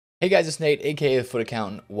Hey guys, it's Nate, aka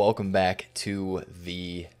TheFutAccountant. Welcome back to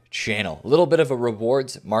the channel. A little bit of a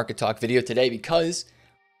rewards market talk video today because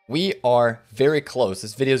we are very close.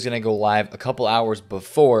 This video is going to go live a couple hours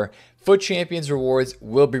before Foot Champions rewards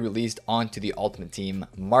will be released onto the Ultimate Team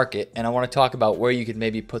market. And I want to talk about where you could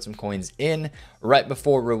maybe put some coins in right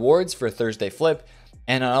before rewards for Thursday flip.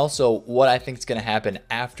 And also what I think is going to happen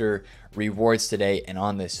after rewards today and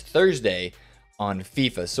on this Thursday on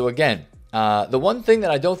FIFA. So again, the one thing that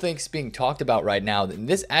I don't think is being talked about right now, and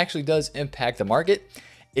this actually does impact the market,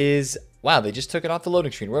 is, wow, they just took it off the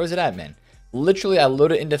loading screen. Where was it at, man? Literally, I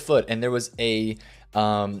loaded into Foot, and there was a,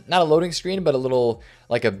 not a loading screen, but a little,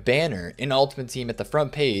 like a banner in Ultimate Team at the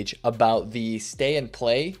front page about the stay and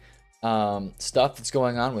play stuff that's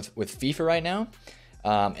going on with FIFA right now,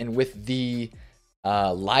 and with the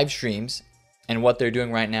live streams. And what they're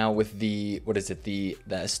doing right now with the, what is it, the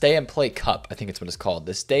Stay and Play Cup, I think it's what it's called.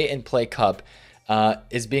 The Stay and Play Cup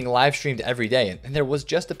is being live streamed every day. And there was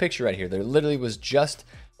just a picture right here. There literally was just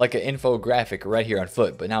like an infographic right here on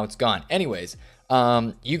Foot, but now it's gone. Anyways,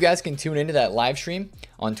 you guys can tune into that live stream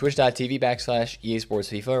on twitch.tv/EA Sports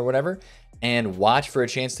FIFA or whatever, and watch for a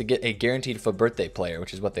chance to get a guaranteed Foot birthday player,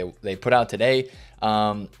 which is what they put out today.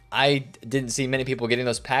 I didn't see many people getting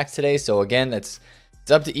those packs today. So again, it's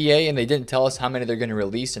up to EA, and they didn't tell us how many they're going to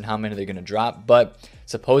release and how many they're going to drop, but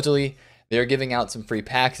supposedly they're giving out some free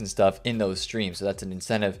packs and stuff in those streams. So that's an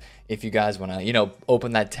incentive if you guys want to,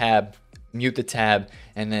 open that tab, mute the tab,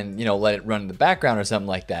 and then, let it run in the background or something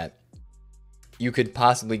like that. You could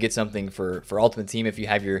possibly get something for Ultimate Team if you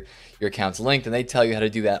have your accounts linked, and they tell you how to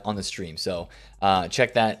do that on the stream. So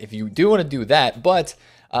check that if you do want to do that. But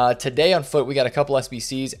today on Foot, we got a couple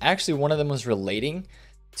SBCs. Actually, one of them was relating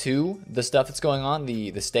to the stuff that's going on,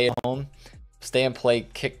 the stay at home, stay and play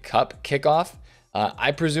cup kickoff.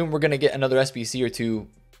 I presume we're going to get another SBC or two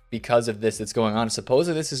because of this that's going on.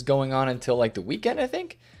 Supposedly this is going on until like the weekend, I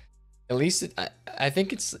think. At least I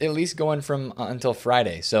think it's at least going from until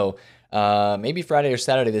Friday. So maybe Friday or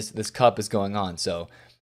Saturday this cup is going on. So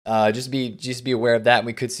just be aware of that.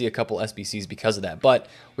 We could see a couple SBCs because of that. But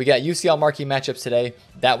we got UCL marquee matchups today.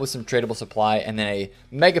 That was some tradable supply, and then a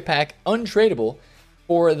mega pack untradeable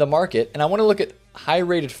for the market. And I want to look at high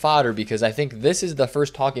rated fodder because I think this is the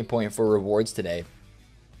first talking point for rewards today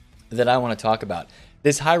that I want to talk about.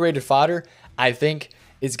 This high rated fodder, I think,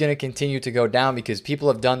 is going to continue to go down because people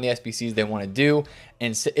have done the SBCs they want to do.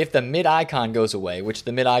 And so if the mid icon goes away, which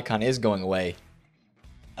the mid icon is going away,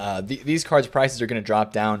 these cards prices are going to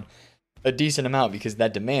drop down a decent amount because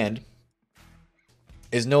that demand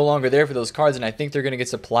is no longer there for those cards. And I think they're going to get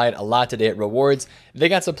supplied a lot today at rewards. They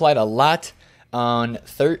got supplied a lot on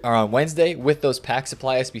Wednesday with those pack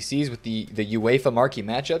supply SBCs with the UEFA marquee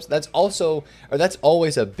matchups. That's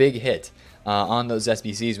always a big hit on those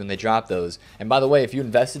SBCs when they drop those. And by the way, if you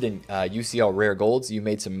invested in UCL rare golds, you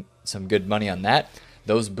made some good money on that.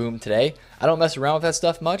 Those boomed today. I don't mess around with that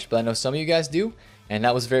stuff much, but I know some of you guys do, and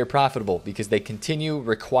that was very profitable because they continue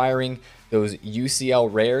requiring those UCL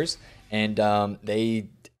rares, and they,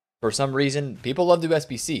 for some reason, people love to do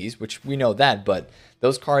SBCs, which we know that, but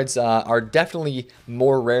those cards are definitely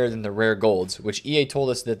more rare than the rare golds, which EA told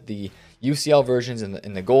us that the UCL versions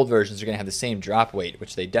and the gold versions are going to have the same drop weight,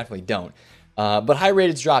 which they definitely don't. But high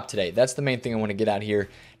rateds dropped today. That's the main thing I want to get out here.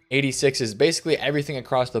 86 is basically everything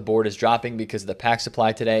across the board is dropping because of the pack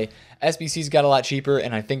supply today. SBCs got a lot cheaper,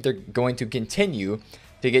 and I think they're going to continue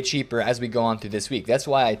to get cheaper as we go on through this week. That's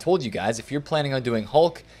why I told you guys, if you're planning on doing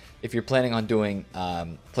Hulk, if you're planning on doing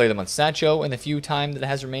Play of the Month Sancho in the few time that it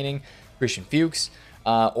has remaining, Christian Fuchs,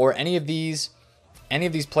 or any of these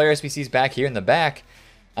player SBCs back here in the back,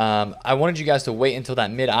 I wanted you guys to wait until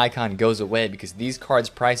that mid icon goes away because these cards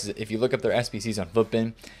prices, if you look up their SBCs on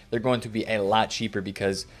Footbin, they're going to be a lot cheaper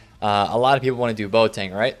because a lot of people want to do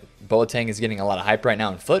Boateng, right? Boateng is getting a lot of hype right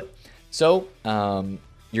now in Foot. So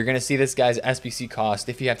you're going to see this guy's SBC cost,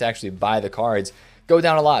 if you have to actually buy the cards, go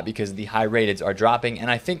down a lot because the high rateds are dropping. And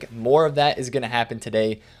I think more of that is going to happen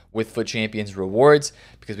today with Foot Champions rewards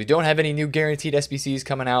because we don't have any new guaranteed SBCs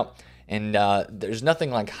coming out, and there's nothing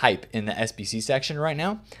like hype in the SBC section right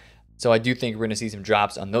now. So I do think we're going to see some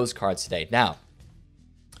drops on those cards today. Now,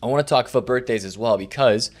 I want to talk Foot birthdays as well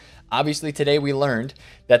because obviously today we learned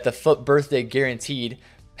that the Foot birthday guaranteed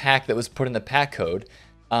pack that was put in the pack code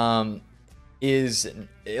is,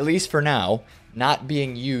 at least for now, not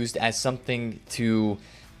being used as something to,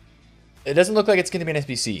 it doesn't look like it's going to be an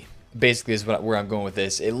SBC, basically is where I'm going with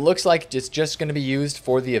this. It looks like it's just going to be used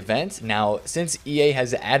for the event. Now, since EA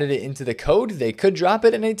has added it into the code, they could drop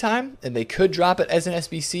it at any time, and they could drop it as an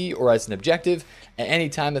SBC or as an objective at any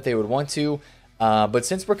time that they would want to. But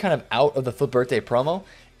since we're kind of out of the Foot birthday promo,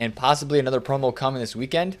 and possibly another promo coming this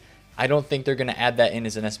weekend. I don't think they're going to add that in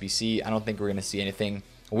as an SBC. I don't think we're going to see anything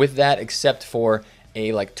with that except for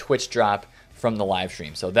a like Twitch drop from the live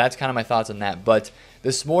stream. So that's kind of my thoughts on that. But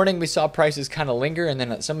this morning we saw prices kind of linger, and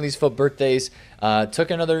then some of these FUT birthdays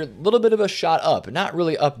took another little bit of a shot up. Not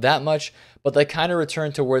really up that much, but they kind of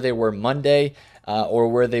returned to where they were Monday or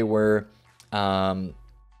where they were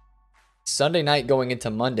Sunday night going into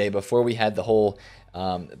Monday before we had the whole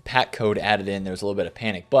pack code added in. There was a little bit of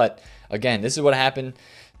panic. But again, this is what happened.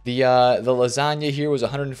 The lasagna here was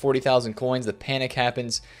 140,000 coins. The panic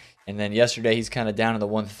happens. And then yesterday, he's kind of down in the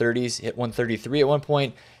 130s, hit 133 at one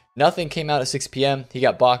point. Nothing came out at 6 p.m. He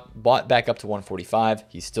got bought back up to 145.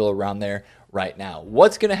 He's still around there right now.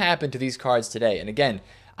 What's going to happen to these cards today? And again,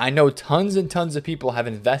 I know tons and tons of people have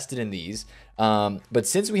invested in these. But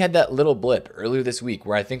since we had that little blip earlier this week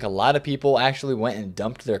where I think a lot of people actually went and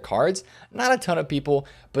dumped their cards, not a ton of people,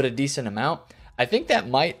 but a decent amount, I think that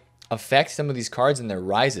might affect some of these cards and their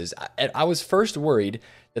rises. I was first worried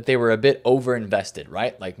that they were a bit over-invested,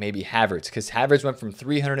 right? Like maybe Havertz, because Havertz went from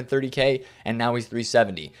 330K and now he's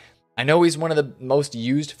 370. I know he's one of the most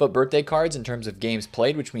used FUT birthday cards in terms of games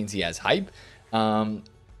played, which means he has hype.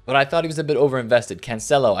 But I thought he was a bit over-invested.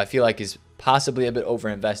 Cancelo, I feel like, is possibly a bit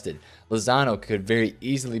over-invested. Lozano could very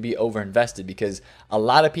easily be over-invested because a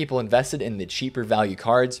lot of people invested in the cheaper value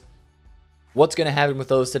cards. What's going to happen with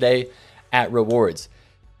those today at rewards?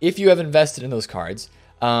 If you have invested in those cards,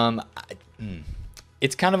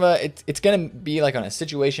 it's kind of it's going to be like on a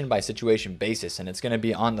situation by situation basis, and it's going to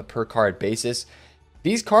be on the per card basis.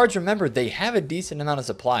 These cards, remember, they have a decent amount of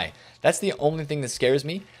supply. That's the only thing that scares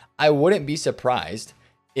me. I wouldn't be surprised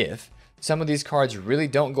if some of these cards really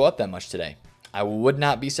don't go up that much today. I would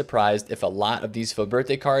not be surprised if a lot of these FUT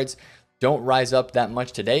birthday cards don't rise up that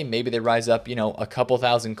much today. Maybe they rise up, you know, a couple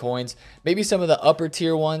thousand coins. Maybe some of the upper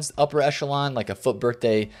tier ones, upper echelon, like a FUT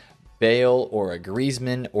birthday Bale or a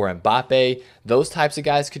Griezmann or Mbappe, those types of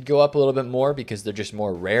guys could go up a little bit more because they're just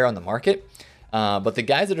more rare on the market. But the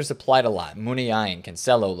guys that are supplied a lot, Muniain,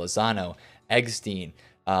 Cancelo, Lozano, Eggstein,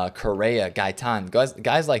 Correa, Gaetan,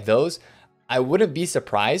 guys like those, I wouldn't be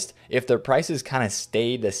surprised if their prices kind of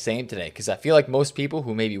stayed the same today, because I feel like most people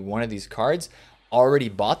who maybe wanted these cards already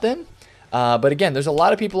bought them. But again, there's a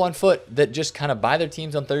lot of people on FUT that just kind of buy their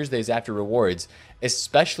teams on Thursdays after rewards,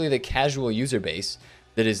 especially the casual user base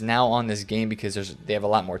that is now on this game because they have a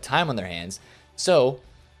lot more time on their hands. So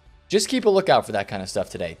just keep a lookout for that kind of stuff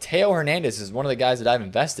today. Theo Hernandez is one of the guys that I've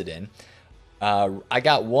invested in. I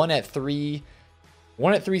got one at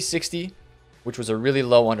 360, which was a really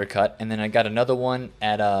low undercut, and then I got another one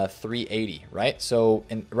at 380, right? So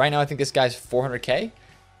right now I think this guy's 400K.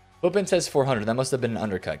 Flippin says 400. That must have been an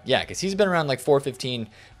undercut. Yeah, because he's been around like 415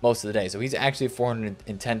 most of the day. So he's actually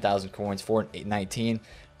 410,000 coins, 419.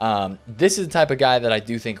 This is the type of guy that I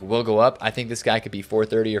do think will go up. I think this guy could be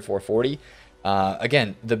 430 or 440.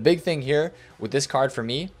 Again, the big thing here with this card for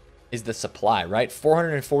me is the supply, right?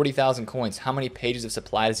 440,000 coins. How many pages of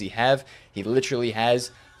supply does he have? He literally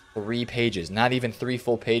has 3 pages, not even 3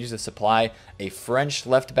 full pages of supply. A French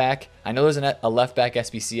left back. I know there's a left back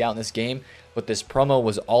SBC out in this game, but this promo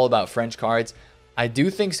was all about French cards. I do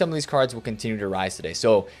think some of these cards will continue to rise today.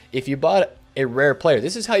 So if you bought a rare player,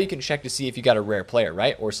 this is how you can check to see if you got a rare player,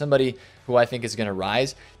 right? Or somebody who I think is going to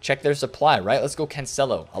rise. Check their supply, right? Let's go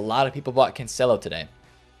Cancelo. A lot of people bought Cancelo today.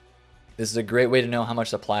 This is a great way to know how much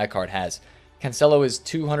supply a card has. Cancelo is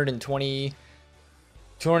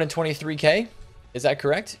 223K. Is that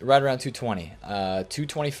correct? Right around 220.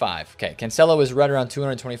 225. Okay, Cancelo is right around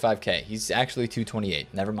 225K. He's actually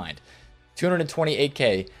 228. Never mind.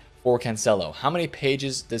 228K for Cancelo. How many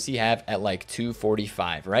pages does he have at like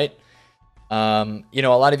 245, right? You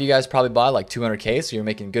know, a lot of you guys probably bought like 200K, so you're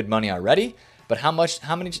making good money already. But how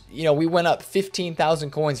many, you know, we went up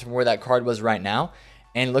 15,000 coins from where that card was right now.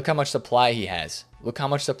 And look how much supply he has. Look how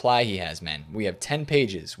much supply he has, man. We have 10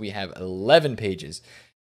 pages. We have 11 pages.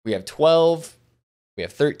 We have 12. We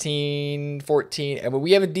have 13, 14. And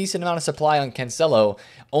we have a decent amount of supply on Cancelo,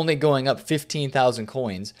 only going up 15,000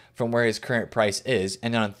 coins from where his current price is.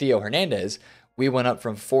 And then on Theo Hernandez, we went up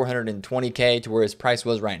from 420K to where his price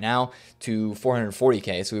was right now to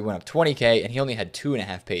 440K. So we went up 20K, and he only had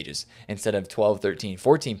 2.5 pages instead of 12, 13,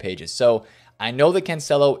 14 pages. So I know that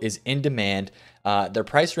Cancelo is in demand. Their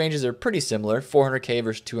price ranges are pretty similar, 400K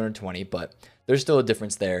versus 220, but there's still a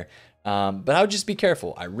difference there. But I would just be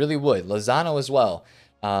careful. I really would. Lozano as well.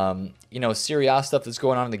 You know, Serie A stuff that's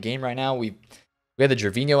going on in the game right now. We had the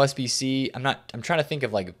Gervinho SBC. I'm trying to think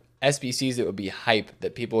of like SBCs that would be hype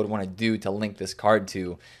that people would want to do to link this card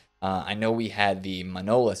to. I know we had the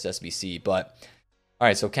Manolas SBC, but all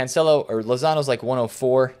right. So Cancelo or Lozano's like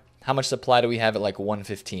 104. how much supply do we have at like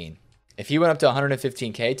 115? If he went up to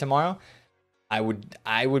 115K tomorrow, I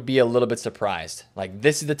would be a little bit surprised. Like,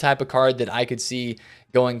 this is the type of card that I could see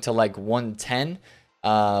going to like 110,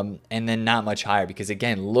 and then not much higher, because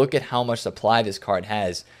again, look at how much supply this card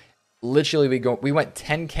has. Literally, we went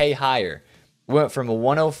 10K higher. We went from a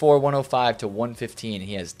 104, 105 to 115.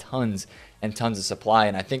 He has tons and tons of supply,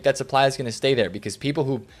 and I think that supply is going to stay there because people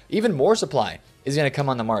who, even more supply is going to come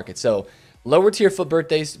on the market. So lower tier FUT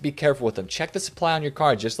birthdays, be careful with them. Check the supply on your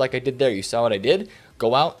card, just like I did there. You saw what I did.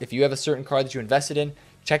 Go out. If you have a certain card that you invested in,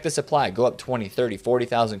 check the supply. Go up 20, 30,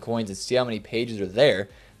 40,000 coins and see how many pages are there.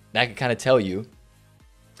 That can kind of tell you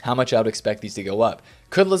how much I would expect these to go up.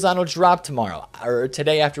 Could Lozano drop tomorrow or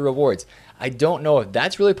today after rewards? I don't know if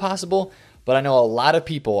that's really possible, but I know a lot of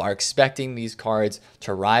people are expecting these cards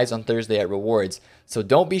to rise on Thursday at rewards. So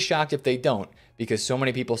don't be shocked if they don't, because so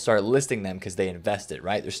many people start listing them because they invested,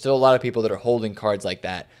 right? There's still a lot of people that are holding cards like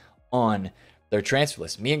that on their transfer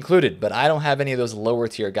list, me included, but I don't have any of those lower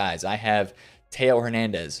tier guys. I have Teo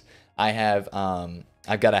Hernandez. I have,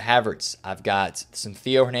 I've got a Havertz. I've got some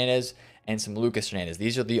Theo Hernandez and some Lucas Hernandez.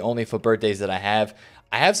 These are the only FUT birthdays that I have.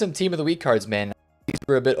 I have some team of the week cards, man. These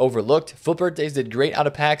were a bit overlooked. FUT birthdays did great out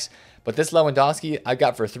of packs, but this Lewandowski I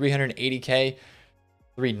got for 380K,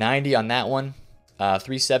 390 on that one,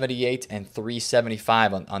 378 and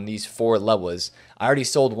 375 on these 4 levels. I already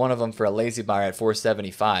sold one of them for a lazy buyer at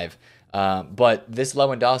 475. But this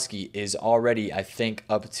Lewandowski is already, I think,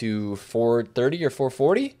 up to 430 or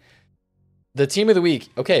 440. The team of the week,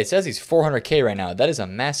 okay, it says he's 400K right now. That is a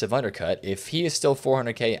massive undercut. If he is still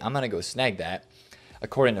 400K, I'm going to go snag that,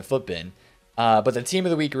 according to FUTBIN. But the team of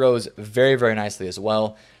the week rose very, very nicely as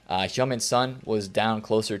well. Heung-min Son was down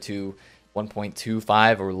closer to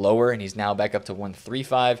 1.25 or lower, and he's now back up to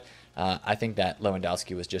 135. I think that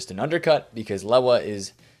Lewandowski was just an undercut because Lewa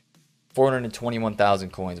is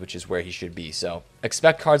 421,000 coins, which is where he should be. So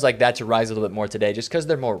expect cards like that to rise a little bit more today just because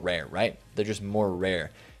they're more rare, right? They're just more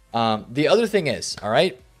rare. The other thing is, all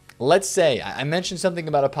right, let's say I mentioned something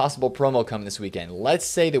about a possible promo coming this weekend. Let's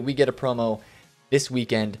say that we get a promo this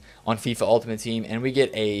weekend on FIFA Ultimate Team and we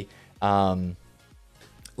get a,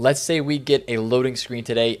 let's say we get a loading screen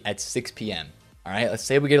today at 6 p.m. All right, let's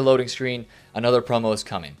say we get a loading screen, another promo is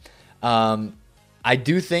coming. I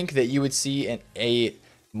do think that you would see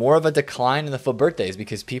more of a decline in the FUT birthdays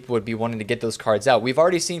because people would be wanting to get those cards out. We've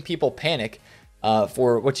already seen people panic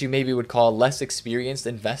for what you maybe would call less experienced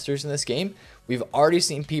investors in this game. We've already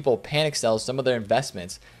seen people panic sell some of their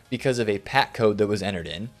investments because of a pack code that was entered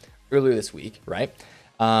in earlier this week, right?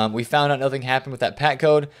 We found out nothing happened with that pack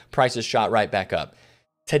code. Prices shot right back up.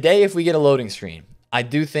 Today, if we get a loading screen, I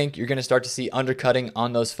do think you're going to start to see undercutting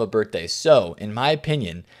on those FUT birthdays. So, in my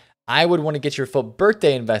opinion, I would want to get your FUT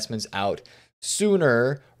birthday investments out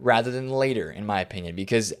sooner rather than later, in my opinion,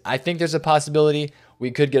 because I think there's a possibility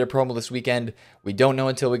we could get a promo this weekend. We don't know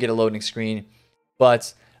until we get a loading screen,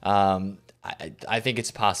 but I think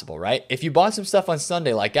it's possible, right? If you bought some stuff on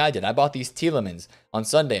Sunday like I did, I bought these Tielemans on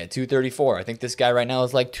Sunday at 234. I think this guy right now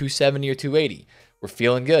is like 270 or 280. We're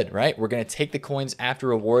feeling good, right? We're going to take the coins after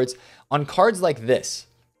rewards on cards like this.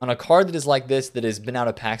 On a card that is like this, that has been out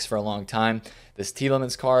of packs for a long time, this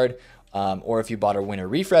Tielemans card, or if you bought a winner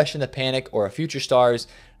refresh in the panic, or a future stars,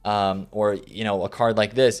 or a card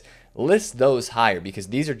like this, list those higher because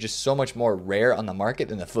these are just so much more rare on the market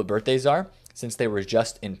than the FUT birthdays are, since they were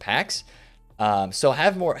just in packs. So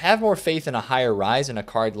have more faith in a higher rise in a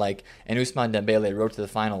card like an Ousmane Dembele road to the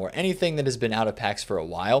final, or anything that has been out of packs for a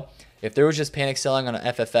while. If there was just panic selling on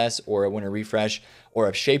an FFS or a winner refresh or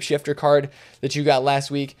a shapeshifter card that you got last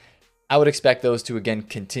week, I would expect those to again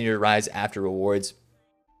continue to rise after rewards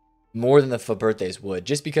more than the FUT birthdays would,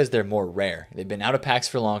 just because they're more rare. They've been out of packs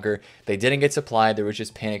for longer. They didn't get supplied. There was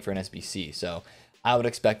just panic for an SBC. So I would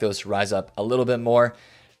expect those to rise up a little bit more.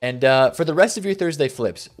 And for the rest of your Thursday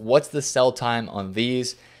flips, what's the sell time on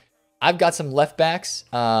these? I've got some left backs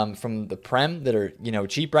from the Prem that are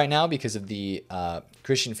cheap right now because of the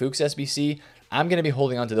Christian Fuchs SBC. I'm going to be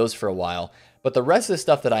holding on to those for a while. But the rest of the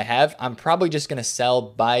stuff that I have, I'm probably just going to sell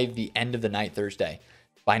by the end of the night Thursday.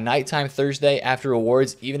 By nighttime Thursday after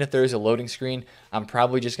rewards, even if there's a loading screen, I'm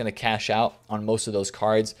probably just going to cash out on most of those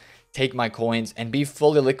cards, take my coins, and be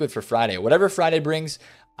fully liquid for Friday. Whatever Friday brings,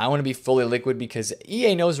 I want to be fully liquid because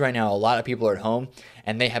EA knows right now a lot of people are at home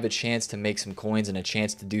and they have a chance to make some coins and a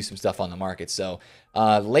chance to do some stuff on the market. So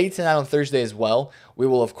late tonight on Thursday as well, we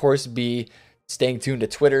will of course be staying tuned to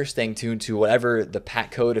Twitter, staying tuned to whatever the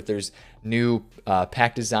pack code, if there's new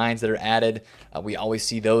pack designs that are added. We always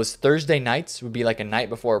see those. Thursday nights would be like a night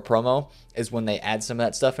before a promo is when they add some of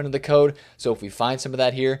that stuff into the code. So if we find some of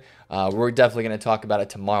that here, we're definitely going to talk about it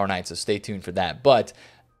tomorrow night. So stay tuned for that. But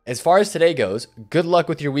as far as today goes, good luck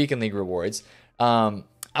with your weekend league rewards.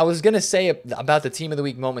 I was going to say about the team of the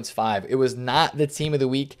week moments 5. It was not the team of the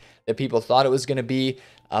week that people thought it was going to be.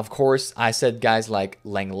 Of course, I said guys like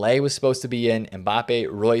Langley was supposed to be in, Mbappe,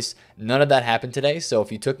 Royce. None of that happened today. So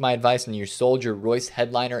if you took my advice and you sold your Royce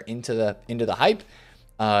headliner into the hype,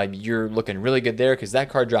 you're looking really good there because that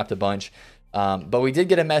card dropped a bunch. But we did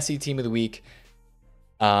get a Messi team of the week.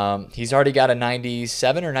 He's already got a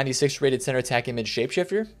 97 or 96 rated center attacking mid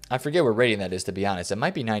shapeshifter. I forget what rating that is, to be honest. It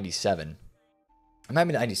might be 97. It might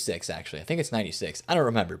be 96, actually. I think it's 96. I don't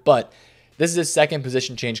remember. But this is his second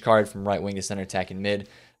position change card from right wing to center attacking mid.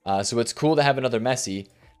 So it's cool to have another Messi.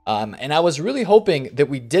 And I was really hoping that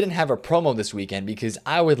we didn't have a promo this weekend because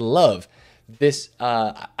I would love this.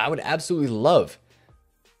 I would absolutely love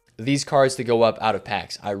these cards to go up out of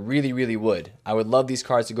packs. I really, really would. I would love these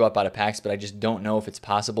cards to go up out of packs, but I just don't know if it's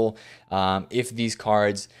possible. If these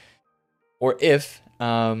cards, or if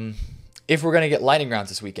we're going to get lightning rounds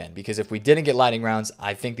this weekend, because if we didn't get lightning rounds,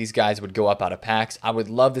 I think these guys would go up out of packs. I would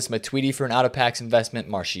love this Matuidi for an out of packs investment,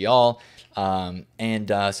 Martial, and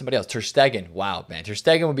somebody else, Ter Stegen. Wow, man, Ter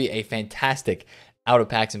Stegen would be a fantastic out of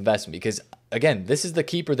packs investment because, again, this is the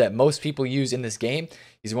keeper that most people use in this game.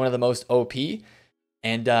 He's one of the most OP,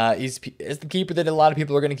 and it's the keeper that a lot of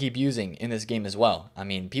people are going to keep using in this game as well. I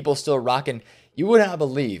mean, people still rocking. You would not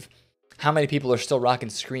believe how many people are still rocking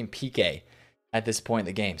Scream PK at this point in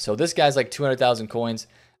the game. So this guy's like 200,000 coins.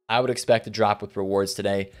 I would expect to drop with rewards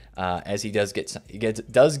today, as he does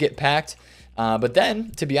get packed. But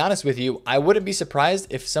then, to be honest with you, I wouldn't be surprised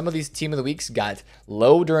if some of these team of the weeks got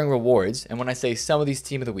low during rewards. And when I say some of these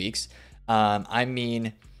team of the weeks, I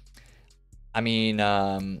mean,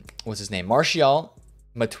 what's his name? Martial,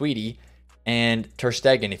 Matuidi, and Ter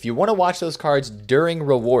Stegen. If you want to watch those cards during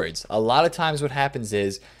rewards, a lot of times what happens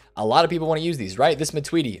is a lot of people want to use these, right? This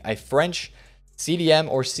Matuidi, a French CDM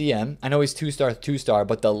or CM. I know he's 2-star,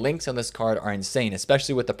 but the links on this card are insane,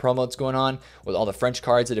 especially with the promos going on, with all the French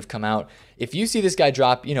cards that have come out. If you see this guy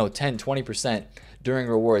drop, 10, 20% during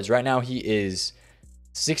rewards, right now he is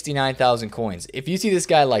 69,000 coins. If you see this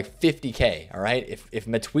guy like 50K, all right? If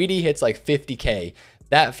Matuidi hits like 50K,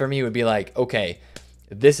 that for me would be like, okay,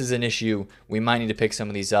 this is an issue. We might need to pick some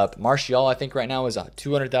of these up. Martial, I think right now is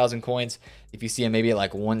 200,000 coins. If you see him maybe at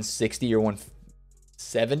like 160 or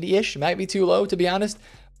 170-ish, might be too low, to be honest.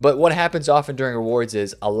 But what happens often during rewards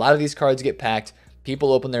is a lot of these cards get packed.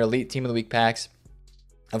 People open their Elite Team of the Week packs.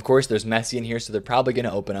 Of course, there's Messi in here, so they're probably going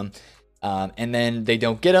to open them. And then they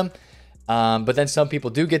don't get them. But then some people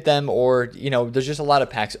do get them, or, there's just a lot of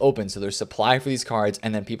packs open. So there's supply for these cards,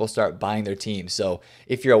 and then people start buying their teams. So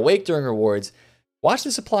if you're awake during rewards, watch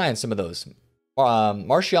the supply on some of those.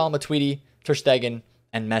 Martial, Matuidi, Ter Stegen,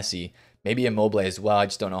 and Messi. Maybe Immobile as well. I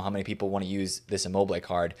just don't know how many people want to use this Immobile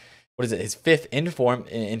card. What is it? His 5th inform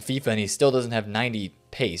in FIFA, and he still doesn't have 90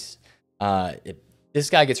 pace.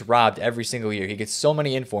 This guy gets robbed every single year. He gets so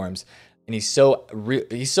many informs, and he's so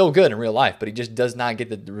good in real life, but he just does not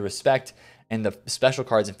get the respect and the special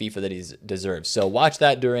cards in FIFA that he deserves. So watch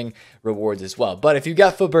that during rewards as well. But if you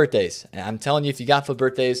got FUT birthdays, and I'm telling you, if you got FUT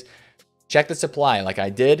birthdays, check the supply like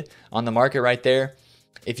I did on the market right there.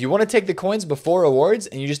 If you want to take the coins before rewards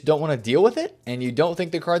and you just don't want to deal with it and you don't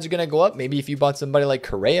think the cards are going to go up, maybe if you bought somebody like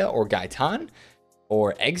Correa or Gaetan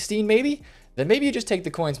or Eggstein maybe, then maybe you just take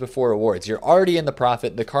the coins before rewards. You're already in the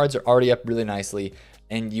profit. The cards are already up really nicely,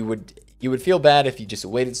 and you would feel bad if you just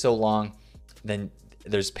waited so long. Then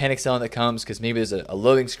there's panic selling that comes because maybe there's a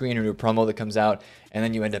loading screen or a new promo that comes out, and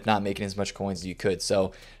then you end up not making as much coins as you could.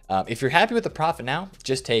 So if you're happy with the profit now,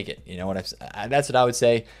 just take it. That's what I would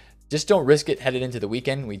say. Just don't risk it headed into the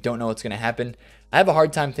weekend. We don't know what's going to happen. I have a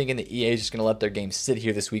hard time thinking that EA is just going to let their game sit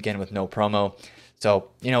here this weekend with no promo. So,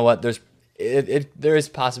 you know what? There is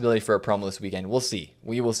possibility for a promo this weekend. We'll see.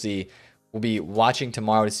 We will see. We'll be watching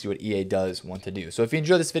tomorrow to see what EA does want to do. So if you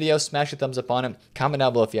enjoyed this video, smash a thumbs up on it. Comment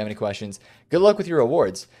down below if you have any questions. Good luck with your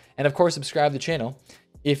rewards. And of course, subscribe to the channel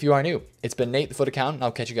if you are new. It's been Nate, the FUT Accountant.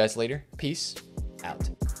 I'll catch you guys later. Peace out.